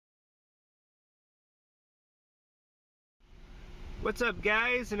What's up,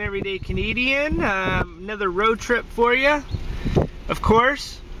 guys? An everyday Canadian. Another road trip for you. Of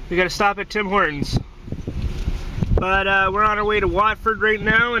course, we got to stop at Tim Hortons. But we're on our way to Watford right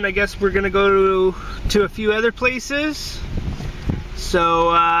now, and I guess we're gonna go to a few other places. So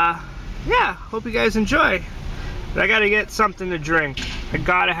yeah, hope you guys enjoy. But I gotta get something to drink. I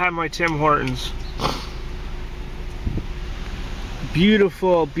gotta have my Tim Hortons.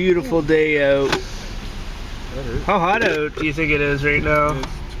 Beautiful, beautiful day out. How hot out do you think it is right now?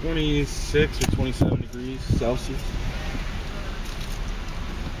 It's 26 or 27 degrees Celsius.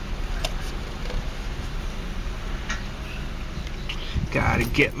 Gotta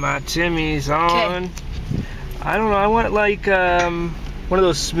get my Timmies on. Okay. I don't know, I want like one of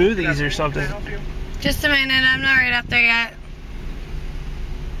those smoothies or something. Just a minute, I'm not right up there yet.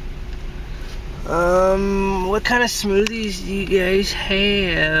 What kind of smoothies do you guys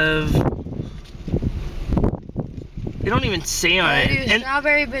have? They don't even say on it. And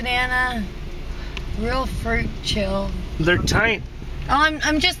strawberry, banana, real fruit chill. They're tight. Oh,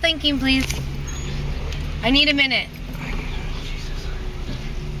 I'm just thinking, please. I need a minute.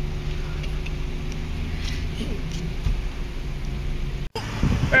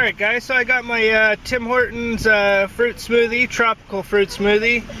 Alright guys, so I got my Tim Hortons fruit smoothie, tropical fruit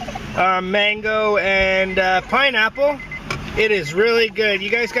smoothie, mango and pineapple. It is really good.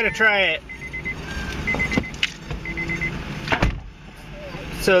 You guys gotta try it.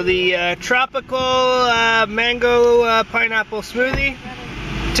 So the tropical mango pineapple smoothie,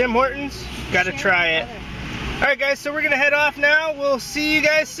 Tim Hortons, gotta try it. Alright guys, so we're gonna head off now. We'll see you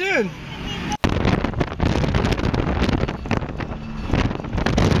guys soon.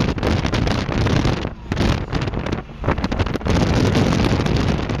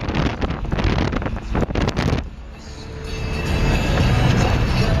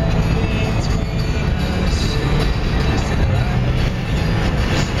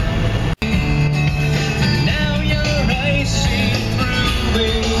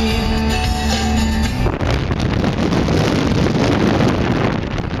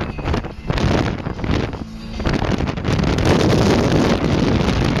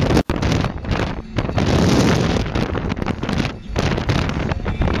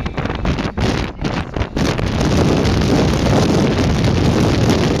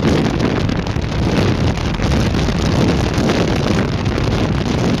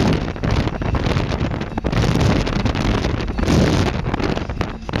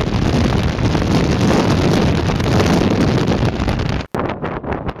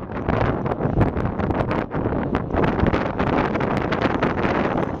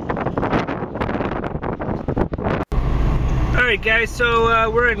 Alright guys, so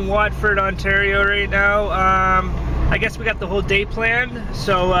we're in Watford, Ontario right now. I guess we got the whole day planned,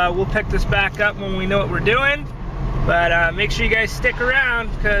 so we'll pick this back up when we know what we're doing. But make sure you guys stick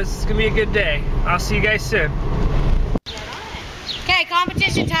around because it's going to be a good day. I'll see you guys soon. Okay,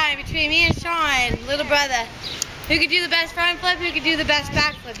 competition time between me and Sean, little brother. Who could do the best front flip, who could do the best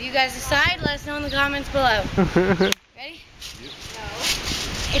back flip? You guys decide, let us know in the comments below. Ready? Yep. No.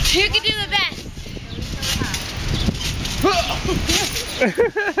 It's who could do the best. I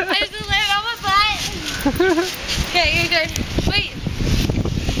just landed on my butt. Okay, you're good. Wait.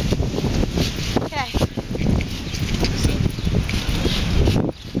 Okay.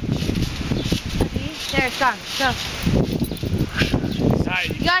 There, it's gone. Go.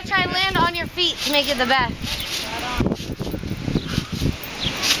 You gotta try and land on your feet to make it the best.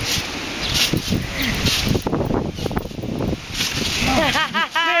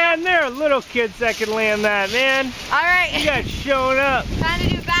 Man, there are little kids that can land that, man. Alright. You guys showing up. Time to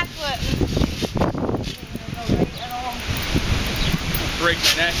do a backflip. Break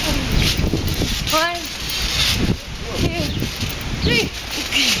my neck. 1, 2, 3.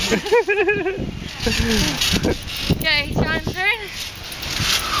 Okay, Sean's turn.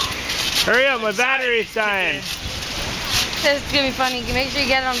 Hurry up, my battery's dying. This is gonna be funny. Make sure you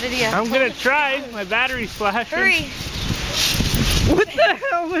get it on video. I'm gonna try. My battery's flashing. Hurry. What the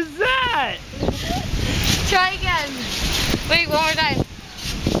hell was that? Try again. Wait, one more time.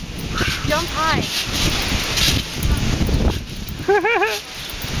 Jump high.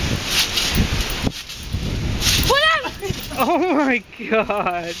 Whatever. Oh my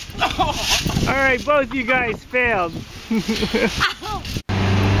god. Alright, both you guys failed.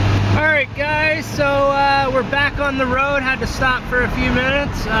 Alright guys, so we're back on the road. Had to stop for a few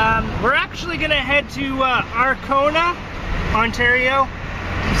minutes. We're actually gonna head to Arkona, Ontario.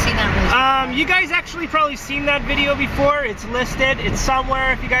 You've seen that movie? You guys actually probably seen that video before. It's listed. It's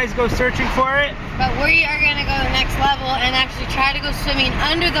somewhere if you guys go searching for it. But we are going to go to the next level and actually try to go swimming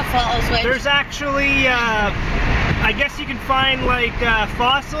under the falls. Which there's actually, I I guess you can find like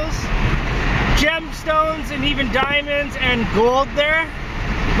fossils, gemstones, and even diamonds and gold there.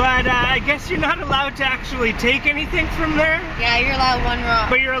 But I guess you're not allowed to actually take anything from there. Yeah, you're allowed one rock.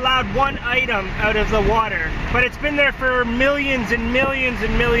 But you're allowed one item out of the water. But it's been there for millions and millions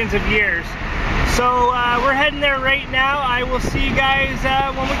and millions of years. So we're heading there right now. I will see you guys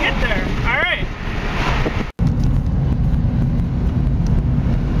when we get there. All right.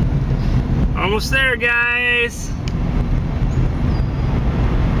 Almost there, guys.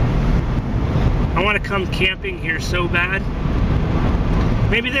 I want to come camping here so bad.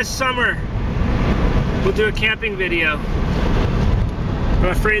 Maybe this summer we'll do a camping video. I'm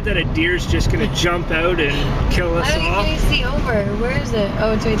afraid that a deer's just gonna jump out and kill us all. How do you see over? Where is it?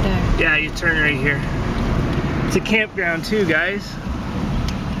 Oh, it's right there. Yeah, you turn right here. It's a campground too, guys.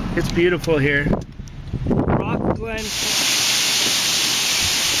 It's beautiful here. Rock Glen.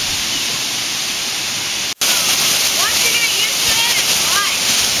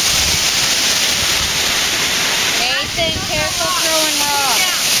 Careful throwing rocks.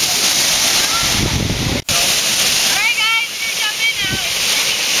 Alright guys, we're gonna jump in now.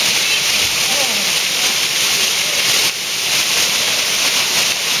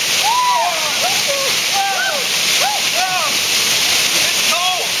 It's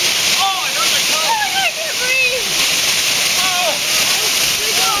cold! Oh, I hurt my toe! Oh, I can't breathe! Oh! You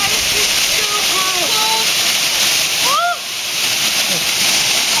guys, it's so cold! Oh!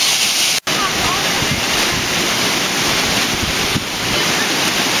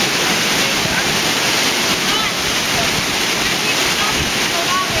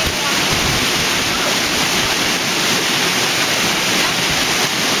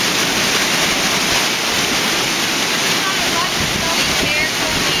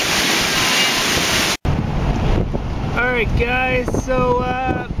 Alright guys, so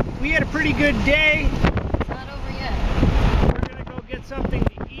we had a pretty good day. It's not over yet. We're gonna go get something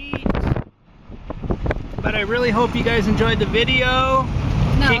to eat. But I really hope you guys enjoyed the video.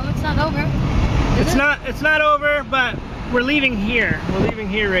 No, it's not over. It's not over, but we're leaving here. We're leaving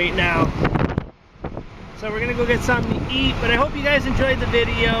here right now. So we're gonna go get something to eat, but I hope you guys enjoyed the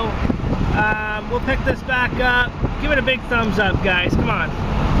video. We'll pick this back up. Give it a big thumbs up, guys. Come on.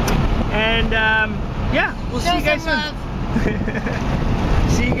 And yeah, we'll see you guys soon.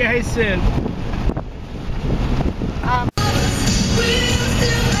 See you guys soon.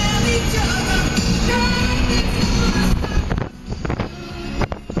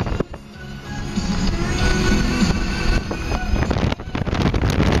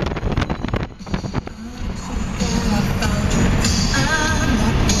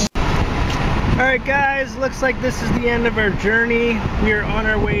 Alright guys, looks like this is the end of our journey. We are on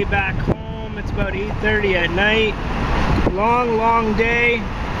our way back home. It's about 8:30 at night. Long day.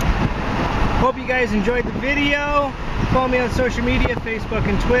 Hope you guys enjoyed the video. Follow me on social media, Facebook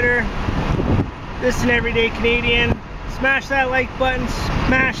and Twitter. This is an Everyday Canadian. Smash that like button,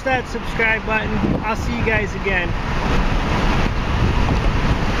 smash that subscribe button. I'll see you guys again.